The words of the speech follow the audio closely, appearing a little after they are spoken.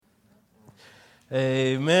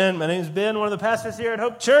Amen. My name is Ben, one of the pastors here at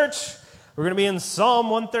Hope Church. We're going to be in Psalm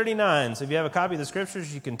 139. So if you have a copy of the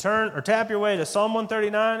scriptures, you can turn or tap your way to Psalm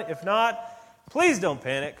 139. If not, please don't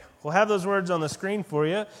panic. We'll have those words on the screen for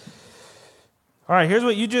you. All right, here's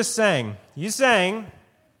what you just sang. You sang,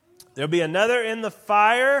 "There'll be another in the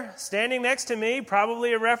fire standing next to me,"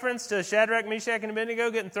 probably a reference to Shadrach, Meshach, and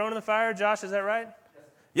Abednego getting thrown in the fire. Josh, is that right?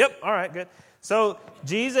 Yep. All right, good. So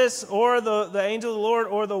Jesus or the angel of the Lord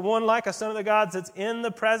or the one like a son of the gods that's in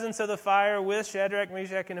the presence of the fire with Shadrach,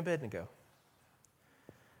 Meshach, and Abednego.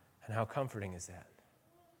 And how comforting is that?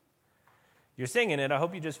 You're singing it. I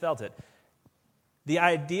hope you just felt it. The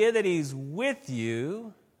idea that he's with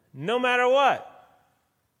you no matter what.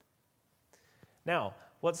 Now,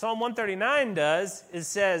 what Psalm 139 does is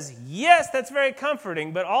says, yes, that's very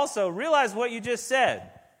comforting, but also realize what you just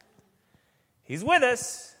said. He's with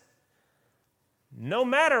us no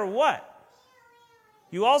matter what.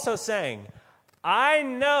 You also sang, I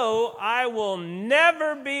know I will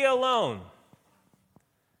never be alone.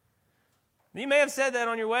 You may have said that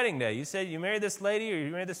on your wedding day. You said you married this lady or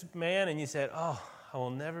you married this man and you said, oh, I will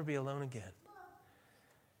never be alone again.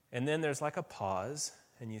 And then there's like a pause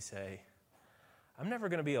and you say, I'm never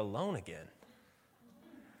going to be alone again.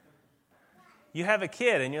 You have a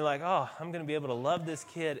kid and you're like, oh, I'm going to be able to love this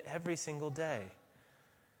kid every single day.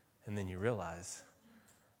 And then you realize,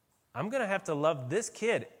 I'm going to have to love this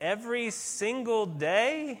kid every single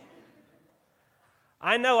day?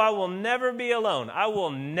 I know I will never be alone. I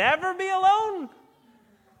will never be alone?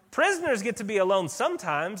 Prisoners get to be alone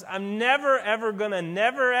sometimes. I'm never, ever going to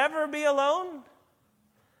never, ever be alone?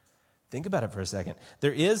 Think about it for a second.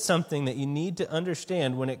 There is something that you need to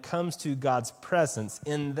understand when it comes to God's presence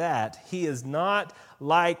in that He is not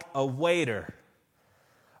like a waiter.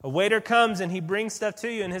 A waiter comes and he brings stuff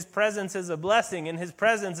to you, and his presence is a blessing, and his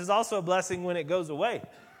presence is also a blessing when it goes away.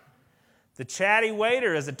 The chatty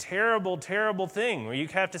waiter is a terrible, terrible thing where you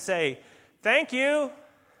have to say, thank you.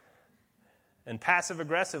 And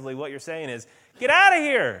passive-aggressively what you're saying is, get out of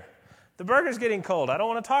here. The burger's getting cold. I don't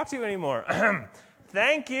want to talk to you anymore.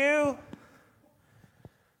 Thank you.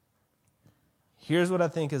 Here's what I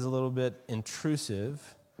think is a little bit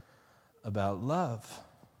intrusive about love.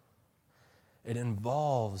 It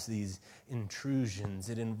involves these intrusions.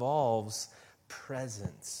 It involves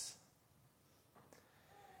presence.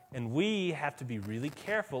 And we have to be really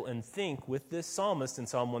careful and think with this psalmist in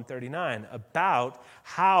Psalm 139 about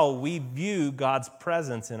how we view God's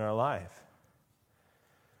presence in our life.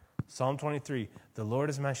 Psalm 23, the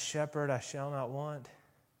Lord is my shepherd, I shall not want.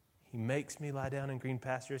 He makes me lie down in green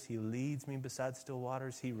pastures. He leads me beside still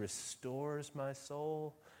waters. He restores my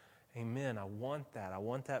soul. Amen. I want that. I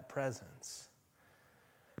want that presence.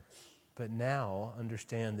 But now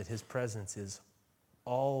understand that His presence is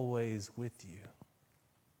always with you.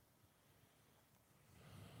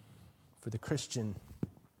 For the Christian,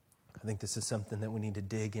 I think this is something that we need to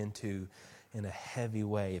dig into in a heavy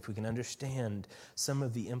way. If we can understand some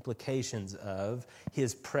of the implications of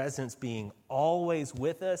His presence being always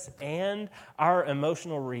with us and our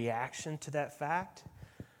emotional reaction to that fact,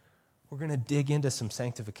 we're going to dig into some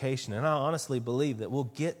sanctification. And I honestly believe that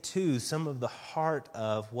we'll get to some of the heart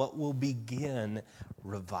of what will begin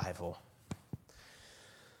revival.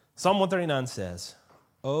 Psalm 139 says,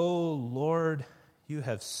 O Lord, you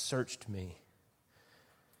have searched me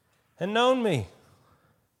and known me.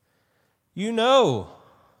 You know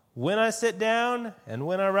when I sit down and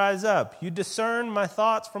when I rise up. You discern my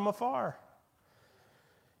thoughts from afar.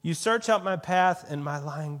 You search out my path and my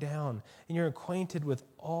lying down, and you're acquainted with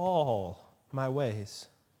all my ways.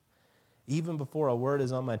 Even before a word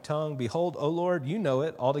is on my tongue, behold, O Lord, you know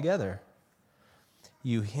it altogether.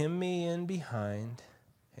 You hem me in behind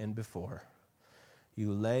and before.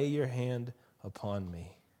 You lay your hand upon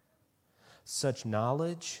me. Such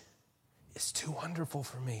knowledge is too wonderful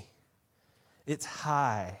for me. It's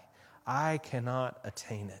high. I cannot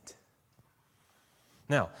attain it.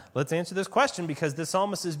 Now, let's answer this question because the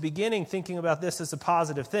psalmist is beginning thinking about this as a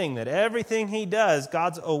positive thing, that everything he does,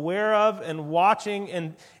 God's aware of and watching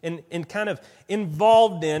and kind of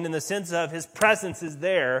involved in the sense of His presence is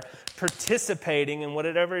there, participating in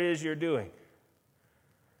whatever it is you're doing.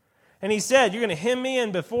 And he said, you're going to hem me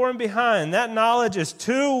in before and behind. That knowledge is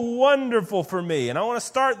too wonderful for me. And I want to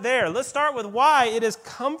start there. Let's start with why it is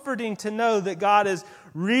comforting to know that God is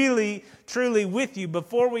really, truly with you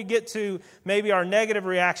before we get to maybe our negative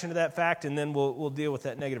reaction to that fact, and then we'll deal with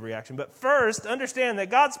that negative reaction. But first, understand that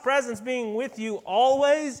God's presence being with you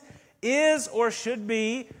always is or should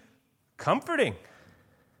be comforting.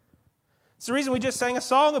 It's the reason we just sang a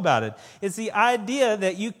song about it. It's the idea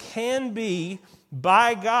that you can be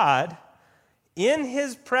by God in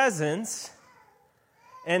His presence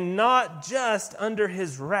and not just under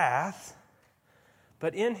his wrath,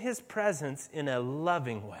 but in his presence in a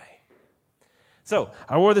loving way. So,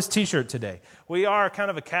 I wore this t-shirt today. We are kind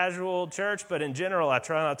of a casual church, but in general, I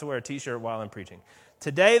try not to wear a t-shirt while I'm preaching.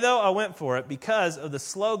 Today, though, I went for it because of the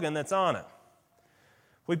slogan that's on it.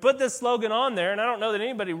 We put this slogan on there, and I don't know that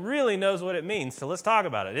anybody really knows what it means, so let's talk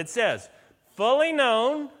about it. It says, fully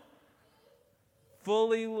known,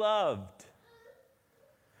 fully loved.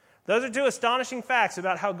 Those are two astonishing facts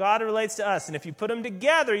about how God relates to us, and if you put them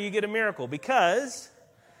together, you get a miracle, because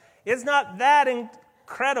it's not that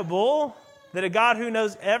incredible that a God who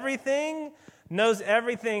knows everything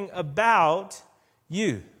about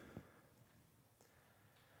you.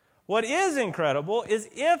 What is incredible is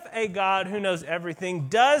if a God who knows everything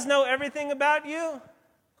does know everything about you,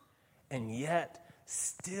 and yet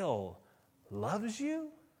still loves you,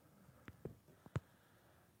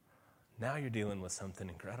 now you're dealing with something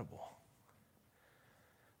incredible.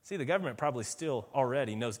 See, the government probably still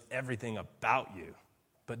already knows everything about you,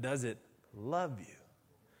 but does it love you?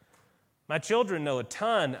 My children know a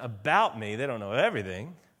ton about me. They don't know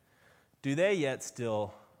everything. Do they yet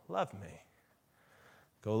still love me?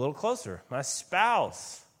 Go a little closer. My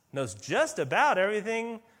spouse knows just about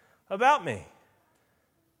everything about me.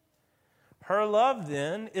 Her love,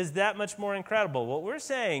 then, is that much more incredible. What we're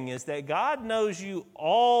saying is that God knows you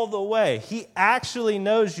all the way. He actually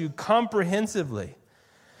knows you comprehensively.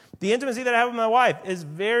 The intimacy that I have with my wife is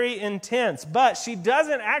very intense, but she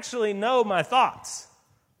doesn't actually know my thoughts.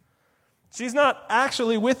 She's not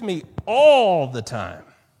actually with me all the time.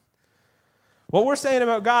 What we're saying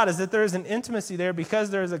about God is that there is an intimacy there because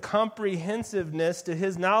there is a comprehensiveness to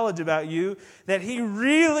his knowledge about you, that he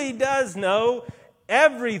really does know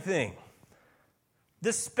everything.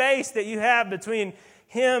 The space that you have between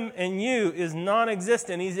him and you is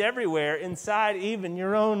non-existent. He's everywhere, inside even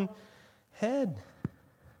your own head.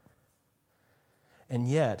 And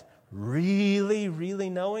yet, really, really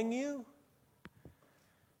knowing you,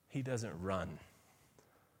 he doesn't run.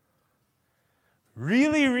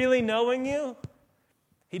 Really, really knowing you,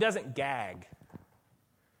 he doesn't gag.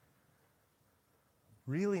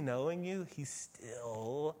 Really knowing you, he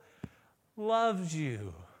still loves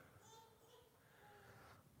you.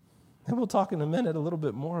 And we'll talk in a minute a little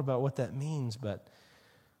bit more about what that means, but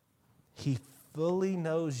he fully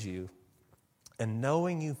knows you, and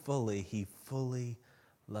knowing you fully, he fully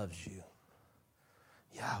loves you.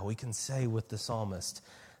 Yeah, we can say with the psalmist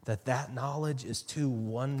that knowledge is too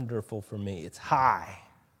wonderful for me. It's high.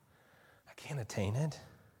 I can't attain it.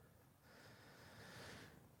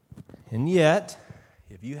 And yet,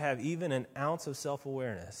 if you have even an ounce of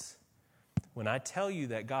self-awareness, when I tell you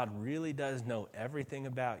that God really does know everything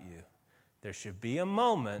about you, there should be a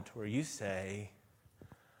moment where you say,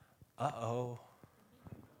 uh-oh.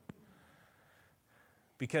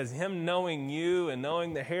 Because him knowing you and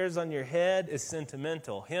knowing the hairs on your head is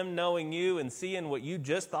sentimental. Him knowing you and seeing what you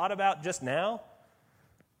just thought about just now,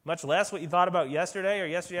 much less what you thought about yesterday or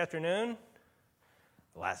yesterday afternoon,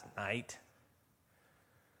 last night,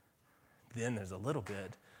 then there's a little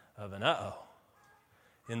bit of an uh-oh.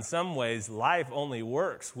 In some ways, life only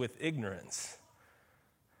works with ignorance.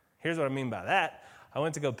 Here's what I mean by that. I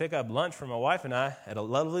went to go pick up lunch for my wife and I at a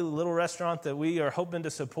lovely little restaurant that we are hoping to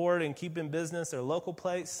support and keep in business. They're a local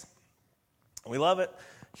place. We love it.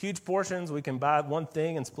 Huge portions. We can buy one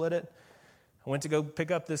thing and split it. I went to go pick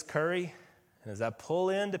up this curry, and as I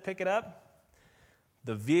pull in to pick it up,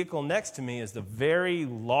 the vehicle next to me is the very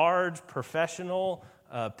large professional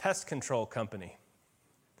pest control company.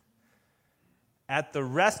 At the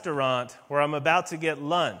restaurant where I'm about to get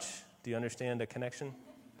lunch. Do you understand the connection?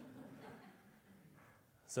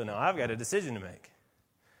 So now I've got a decision to make.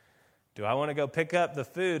 Do I want to go pick up the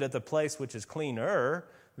food at the place which is cleaner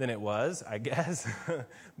than it was, I guess,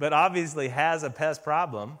 but obviously has a pest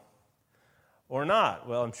problem, or not?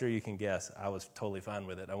 Well, I'm sure you can guess. I was totally fine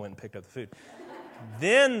with it. I went and picked up the food.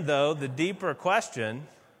 Then, though, the deeper question,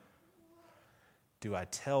 do I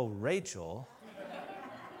tell Rachel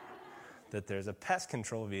that there's a pest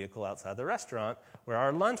control vehicle outside the restaurant where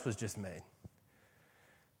our lunch was just made?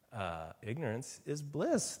 Ignorance is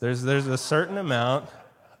bliss. There's a certain amount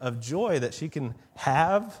of joy that she can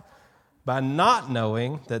have by not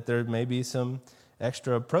knowing that there may be some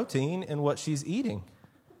extra protein in what she's eating.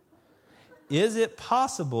 Is it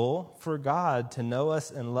possible for God to know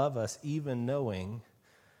us and love us even knowing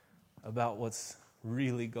about what's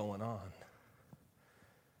really going on?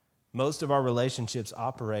 Most of our relationships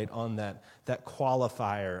operate on that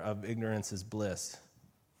qualifier of ignorance is bliss.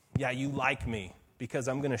 Yeah, you like me, because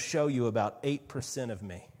I'm going to show you about 8% of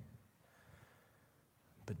me.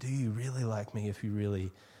 But do you really like me if you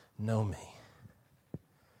really know me?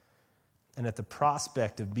 And at the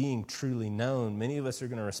prospect of being truly known, many of us are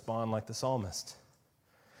going to respond like the psalmist.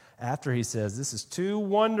 After he says, this is too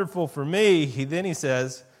wonderful for me, he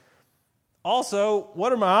says, also,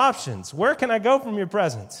 what are my options? Where can I go from your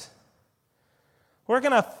presence? Where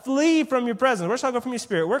can I flee from your presence? Where shall I go from your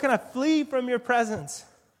spirit? Where can I flee from your presence?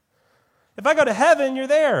 If I go to heaven, you're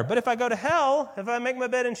there. But if I go to hell, if I make my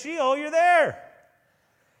bed in Sheol, you're there.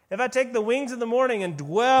 If I take the wings of the morning and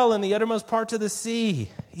dwell in the uttermost parts of the sea,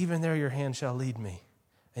 even there your hand shall lead me,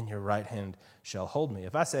 and your right hand shall hold me.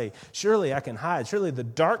 If I say, surely I can hide, surely the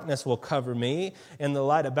darkness will cover me, and the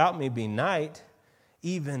light about me be night,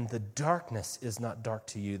 even the darkness is not dark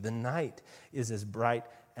to you. The night is as bright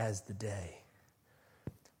as the day.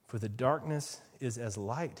 For the darkness is as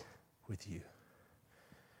light with you.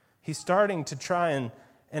 He's starting to try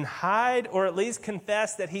and hide, or at least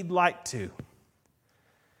confess that he'd like to.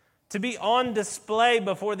 To be on display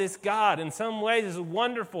before this God in some ways is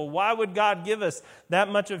wonderful. Why would God give us that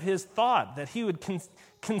much of his thought? That he would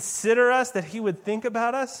consider us, that he would think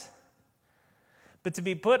about us? But to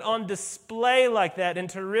be put on display like that and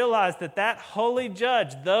to realize that that holy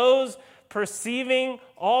judge, those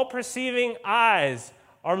all perceiving eyes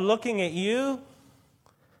are looking at you,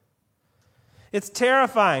 it's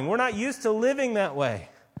terrifying. We're not used to living that way.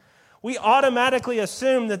 We automatically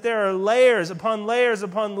assume that there are layers upon layers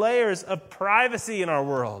upon layers of privacy in our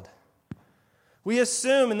world. We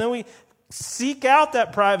assume, and then we seek out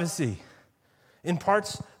that privacy in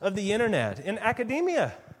parts of the internet, in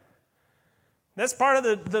academia. That's part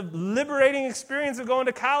of the liberating experience of going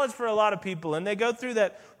to college for a lot of people. And they go through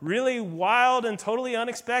that really wild and totally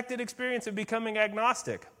unexpected experience of becoming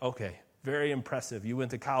agnostic. Okay, very impressive. You went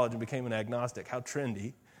to college and became an agnostic. How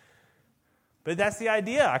trendy. But that's the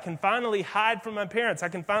idea. I can finally hide from my parents. I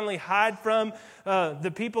can finally hide from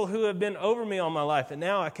the people who have been over me all my life. And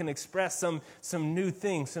now I can express some new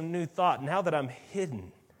thing, some new thought, now that I'm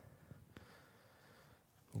hidden.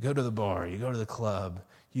 You go to the bar, you go to the club,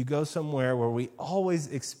 you go somewhere where we always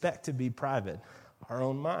expect to be private, our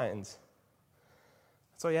own minds.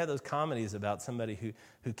 That's why you have those comedies about somebody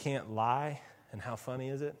who can't lie, and how funny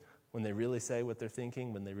is it when they really say what they're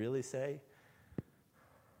thinking, when they really say.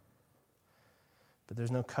 But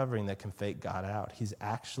there's no covering that can fake God out. He's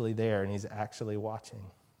actually there, and he's actually watching.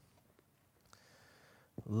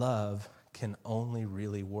 Love can only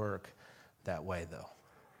really work that way, though.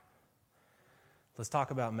 Let's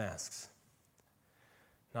talk about masks.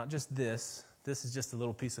 Not just this. This is just a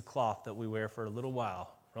little piece of cloth that we wear for a little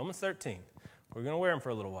while. Romans 13. We're going to wear them for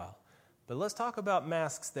a little while. But let's talk about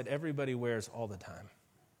masks that everybody wears all the time.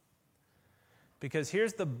 Because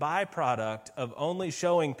here's the byproduct of only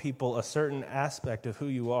showing people a certain aspect of who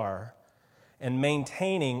you are and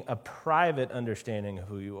maintaining a private understanding of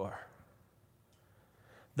who you are.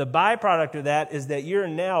 The byproduct of that is that you're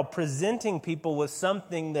now presenting people with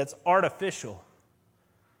something that's artificial.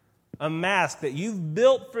 A mask that you've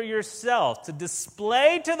built for yourself to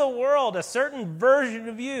display to the world a certain version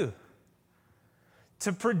of you.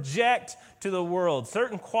 To project to the world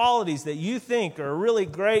certain qualities that you think are a really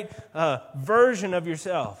great version of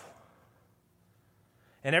yourself.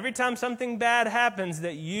 And every time something bad happens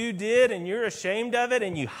that you did and you're ashamed of it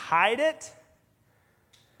and you hide it,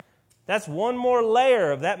 that's one more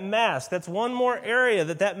layer of that mask. That's one more area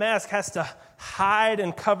that mask has to hide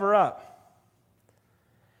and cover up.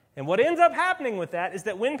 And what ends up happening with that is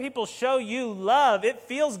that when people show you love, it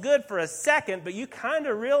feels good for a second, but you kind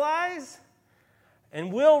of realize,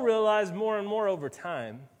 and will realize more and more over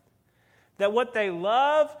time, that what they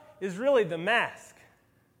love is really the mask.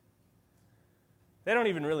 They don't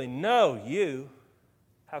even really know you.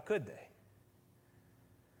 How could they?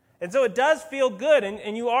 And so it does feel good,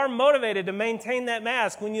 and you are motivated to maintain that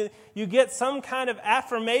mask when you get some kind of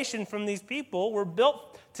affirmation from these people. We're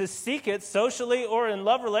built to seek it socially or in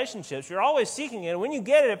love relationships. You're always seeking it. When you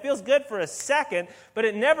get it, it feels good for a second, but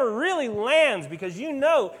it never really lands because you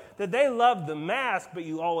know that they love the mask, but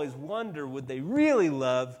you always wonder, would they really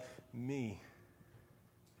love me?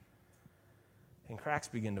 And cracks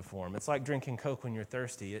begin to form. It's like drinking Coke when you're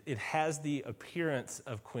thirsty. It has the appearance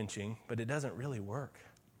of quenching, but it doesn't really work.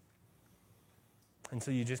 And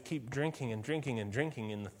so you just keep drinking and drinking and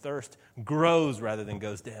drinking, and the thirst grows rather than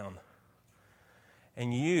goes down.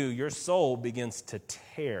 And your soul begins to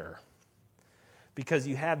tear because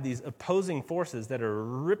you have these opposing forces that are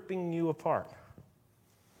ripping you apart.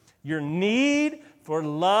 Your need for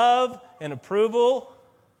love and approval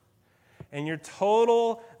and your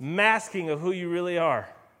total masking of who you really are.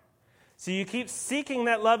 So you keep seeking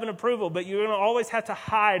that love and approval, but you're going to always have to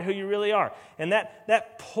hide who you really are. And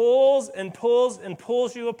that pulls and pulls and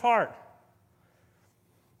pulls you apart.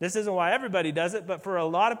 This isn't why everybody does it, but for a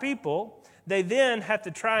lot of people, they then have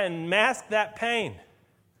to try and mask that pain.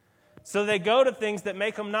 So they go to things that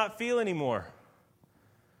make them not feel anymore.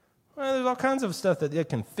 Well, there's all kinds of stuff that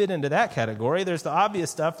can fit into that category. There's the obvious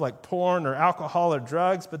stuff like porn or alcohol or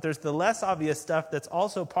drugs, but there's the less obvious stuff that's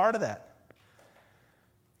also part of that.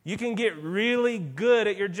 You can get really good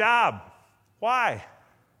at your job. Why?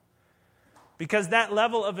 Because that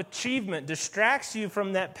level of achievement distracts you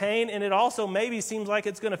from that pain, and it also maybe seems like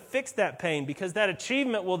it's going to fix that pain, because that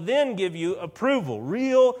achievement will then give you approval,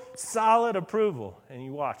 real solid approval, and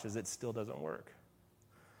you watch as it still doesn't work.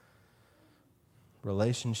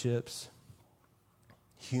 Relationships,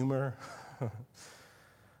 humor,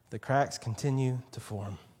 the cracks continue to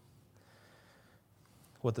form.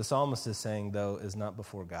 What the psalmist is saying, though, is not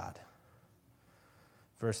before God.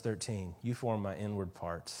 Verse 13, you form my inward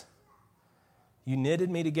parts. You knitted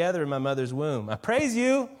me together in my mother's womb. I praise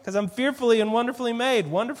you because I'm fearfully and wonderfully made.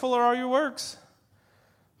 Wonderful are all your works.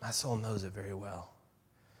 My soul knows it very well.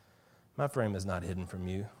 My frame is not hidden from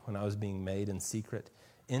you when I was being made in secret,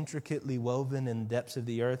 intricately woven in the depths of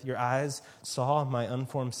the earth. Your eyes saw my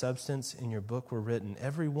unformed substance. In your book were written,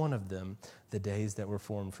 every one of them, the days that were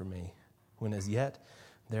formed for me, when as yet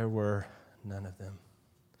there were none of them.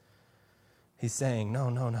 He's saying, no.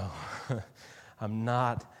 I'm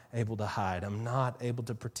not able to hide. I'm not able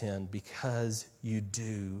to pretend, because you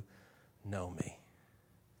do know me.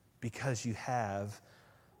 Because you have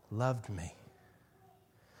loved me.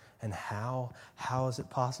 And how is it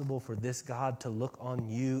possible for this God to look on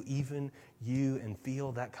you, even you, and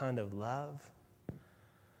feel that kind of love?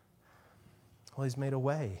 Well, he's made a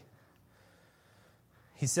way.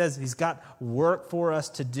 He says he's got work for us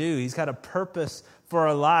to do. He's got a purpose for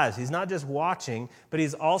our lives. He's not just watching, but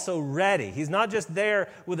he's also ready. He's not just there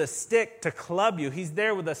with a stick to club you. He's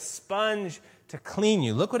there with a sponge to clean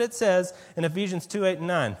you. Look what it says in Ephesians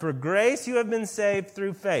 2:8-9. For grace you have been saved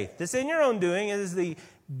through faith. This in your own doing is the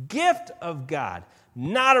gift of God,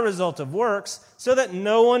 not a result of works, so that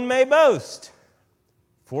no one may boast.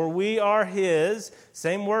 For we are his,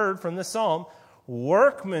 same word from the psalm,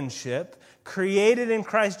 workmanship, created in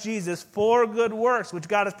Christ Jesus for good works, which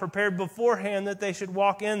God has prepared beforehand that they should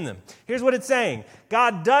walk in them. Here's what it's saying.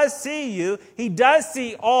 God does see you. He does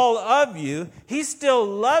see all of you. He still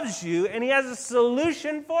loves you, and he has a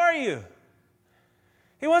solution for you.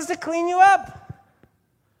 He wants to clean you up.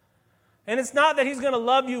 And it's not that he's going to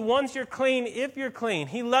love you once you're clean, if you're clean.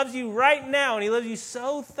 He loves you right now, and he loves you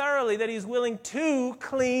so thoroughly that he's willing to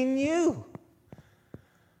clean you.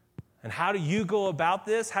 And how do you go about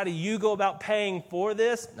this? How do you go about paying for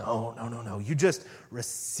this? No. You just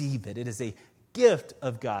receive it. It is a gift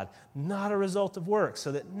of God, not a result of works,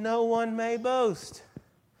 so that no one may boast.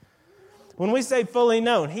 When we say fully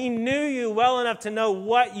known, he knew you well enough to know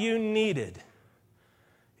what you needed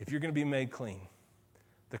if you're going to be made clean.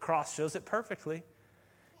 The cross shows it perfectly.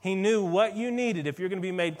 He knew what you needed if you're going to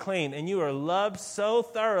be made clean, and you are loved so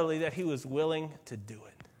thoroughly that he was willing to do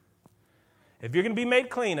it. If you're going to be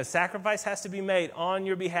made clean, a sacrifice has to be made on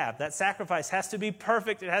your behalf. That sacrifice has to be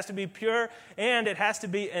perfect, it has to be pure, and it has to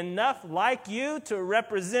be enough like you to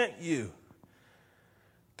represent you.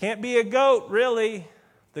 Can't be a goat, really.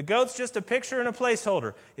 The goat's just a picture and a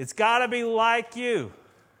placeholder. It's got to be like you.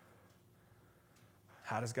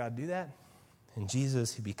 How does God do that? In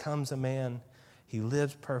Jesus, he becomes a man, he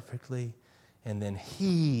lives perfectly, and then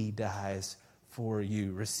he dies for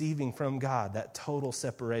you, receiving from God that total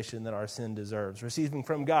separation that our sin deserves, receiving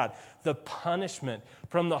from God the punishment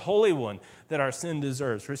from the Holy One that our sin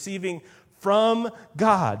deserves, receiving from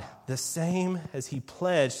God the same as he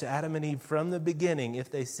pledged to Adam and Eve from the beginning if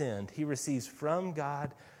they sinned. He receives from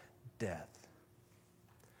God death.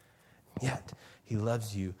 Yet he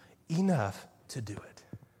loves you enough to do it.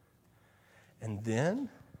 And then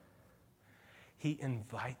he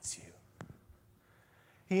invites you.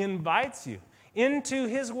 He invites you into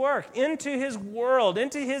his work, into his world,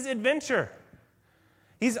 into his adventure.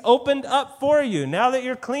 He's opened up for you now that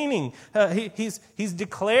you're cleaning. He's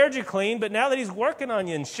declared you clean, but now that he's working on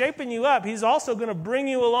you and shaping you up, he's also going to bring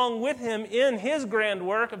you along with him in his grand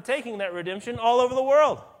work of taking that redemption all over the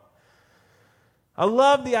world. I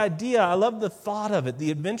love the idea. I love the thought of it,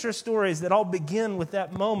 the adventure stories that all begin with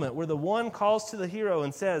that moment where the one calls to the hero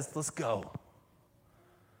and says, let's go.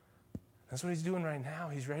 That's what he's doing right now.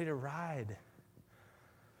 He's ready to ride. It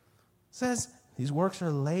says these works are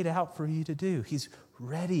laid out for you to do. He's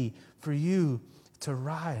ready for you to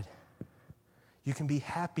ride. You can be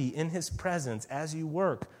happy in his presence as you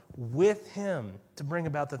work with him to bring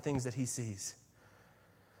about the things that he sees.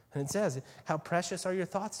 And it says, how precious are your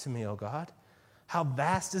thoughts to me, O God? How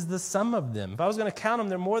vast is the sum of them? If I was going to count them,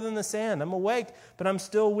 they're more than the sand. I'm awake, but I'm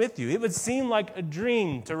still with you. It would seem like a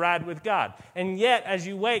dream to ride with God. And yet, as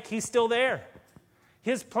you wake, he's still there.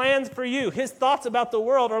 His plans for you, his thoughts about the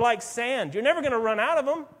world are like sand. You're never going to run out of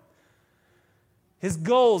them. His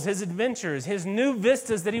goals, his adventures, his new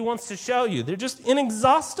vistas that he wants to show you, they're just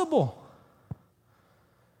inexhaustible.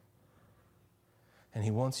 And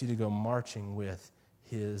he wants you to go marching with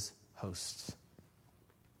his hosts.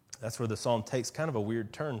 That's where the psalm takes kind of a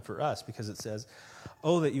weird turn for us, because it says,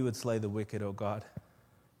 "Oh, that you would slay the wicked, O God.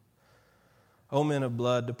 O men of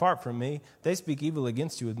blood, depart from me. They speak evil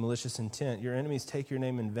against you with malicious intent. Your enemies take your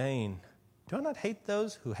name in vain. Do I not hate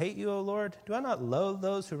those who hate you, O Lord? Do I not loathe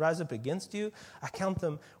those who rise up against you? I count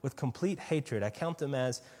them with complete hatred. I count them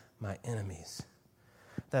as my enemies."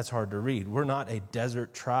 That's hard to read. We're not a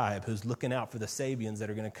desert tribe who's looking out for the Sabians that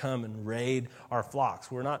are going to come and raid our flocks.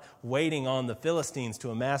 We're not waiting on the Philistines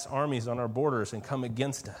to amass armies on our borders and come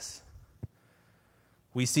against us.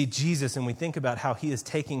 We see Jesus and we think about how he is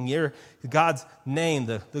taking God's name,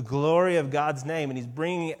 the glory of God's name, and he's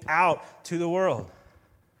bringing it out to the world.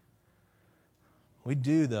 We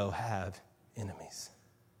do, though, have enemies.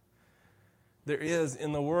 There is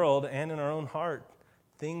in the world and in our own heart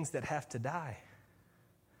things that have to die.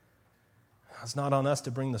 It's not on us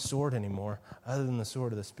to bring the sword anymore, other than the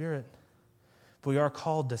sword of the Spirit. But we are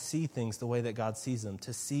called to see things the way that God sees them,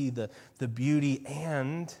 to see the beauty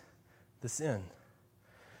and the sin.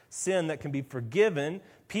 Sin that can be forgiven,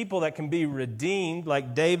 people that can be redeemed,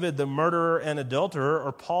 like David, the murderer and adulterer,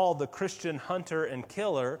 or Paul, the Christian hunter and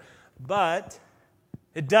killer, but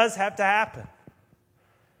it does have to happen.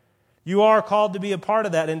 You are called to be a part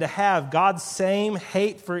of that and to have God's same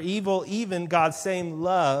hate for evil, even God's same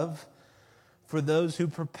love for those who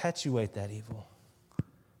perpetuate that evil.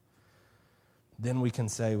 Then we can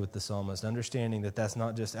say with the psalmist, understanding that that's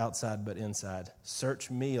not just outside but inside, "Search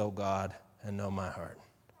me, O God, and know my heart.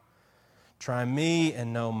 Try me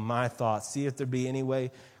and know my thoughts. See if there be any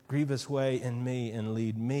way, grievous way in me, and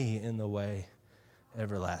lead me in the way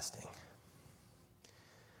everlasting."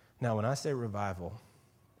 Now, when I say revival,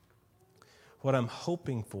 what I'm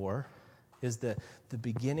hoping for is the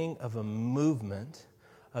beginning of a movement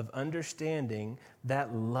of understanding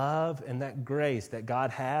that love and that grace that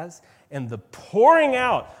God has, and the pouring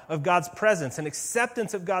out of God's presence and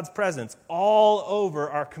acceptance of God's presence all over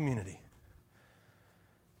our community.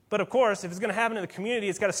 But of course, if it's going to happen in the community,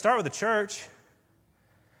 it's got to start with the church.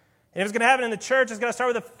 And if it's going to happen in the church, it's got to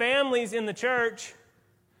start with the families in the church.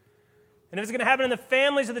 And if it's going to happen in the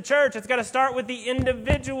families of the church, it's got to start with the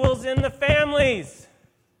individuals in the families.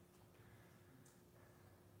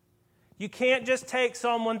 You can't just take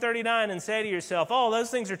Psalm 139 and say to yourself, "Oh,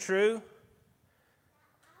 those things are true."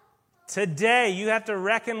 Today, you have to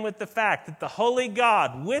reckon with the fact that the holy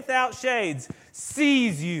God, without shades,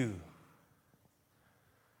 sees you.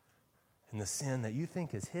 And the sin that you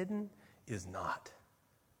think is hidden is not.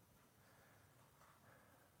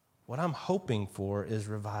 What I'm hoping for is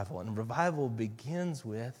revival. And revival begins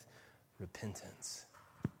with repentance.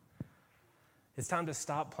 It's time to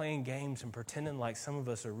stop playing games and pretending like some of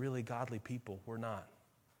us are really godly people. We're not.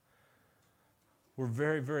 We're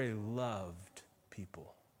very, very loved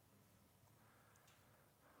people.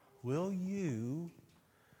 Will you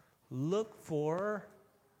look for,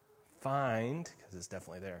 find, because it's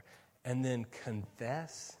definitely there, and then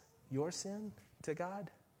confess your sin to God?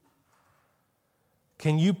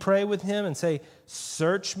 Can you pray with him and say,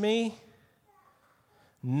 "Search me,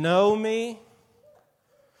 know me,"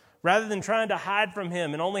 rather than trying to hide from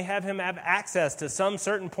him and only have him have access to some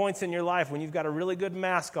certain points in your life when you've got a really good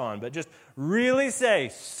mask on, but just really say,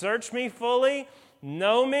 "Search me fully,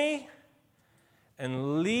 know me,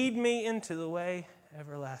 and lead me into the way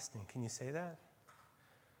everlasting." Can you say that?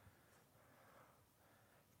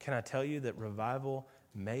 Can I tell you that revival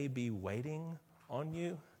may be waiting on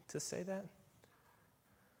you to say that?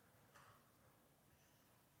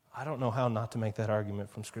 I don't know how not to make that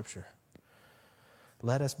argument from Scripture.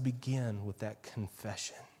 Let us begin with that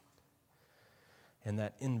confession and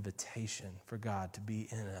that invitation for God to be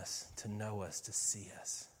in us, to know us, to see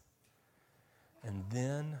us. And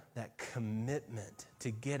then that commitment to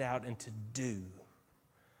get out and to do.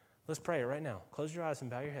 Let's pray it right now. Close your eyes and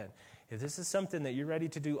bow your head. If this is something that you're ready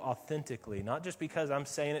to do authentically, not just because I'm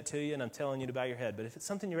saying it to you and I'm telling you to bow your head, but if it's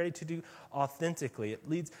something you're ready to do authentically, it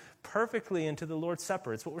leads perfectly into the Lord's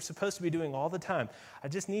Supper. It's what we're supposed to be doing all the time. I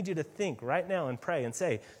just need you to think right now and pray and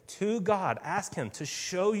say to God, ask him to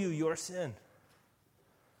show you your sin.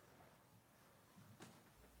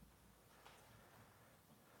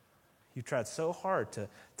 You've tried so hard to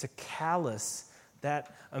callous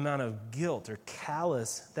that amount of guilt or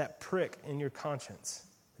callous, that prick in your conscience.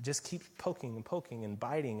 It just keeps poking and poking and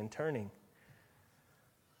biting and turning.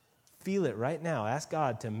 Feel it right now. Ask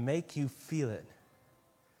God to make you feel it.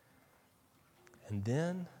 And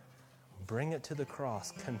then bring it to the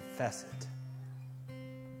cross. Confess it.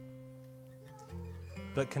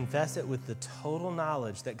 But confess it with the total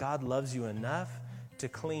knowledge that God loves you enough to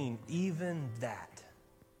clean even that.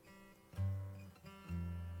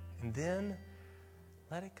 And then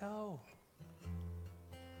let it go.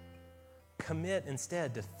 Commit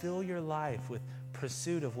instead to fill your life with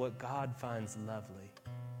pursuit of what God finds lovely.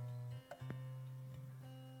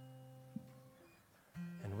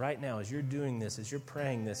 And right now, as you're doing this, as you're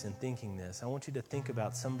praying this and thinking this, I want you to think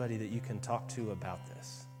about somebody that you can talk to about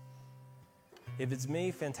this. If it's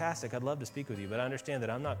me, fantastic. I'd love to speak with you, but I understand that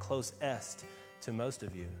I'm not close-est to most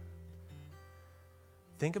of you.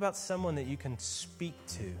 Think about someone that you can speak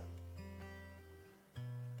to.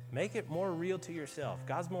 Make it more real to yourself.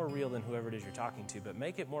 God's more real than whoever it is you're talking to, but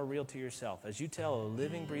make it more real to yourself as you tell a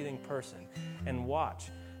living, breathing person, and watch.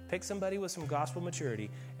 Pick somebody with some gospel maturity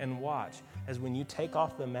and watch as when you take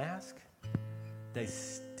off the mask, they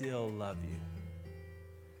still love you.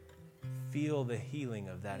 Feel the healing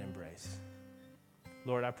of that embrace.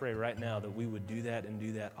 Lord, I pray right now that we would do that and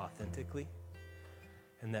do that authentically,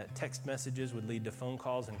 and that text messages would lead to phone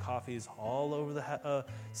calls and coffees all over the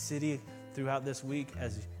city throughout this week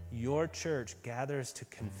as your church gathers to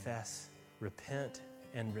confess, repent,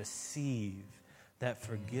 and receive that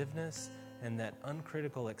forgiveness and that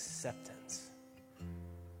uncritical acceptance,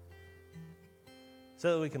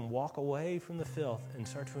 so that we can walk away from the filth and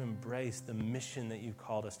start to embrace the mission that you've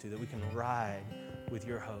called us to, that we can ride with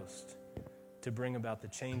your host to bring about the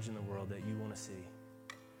change in the world that you want to see.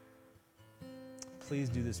 Please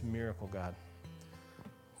do this miracle, God,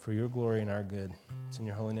 for your glory and our good. It's in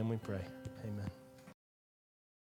your holy name we pray. Amen.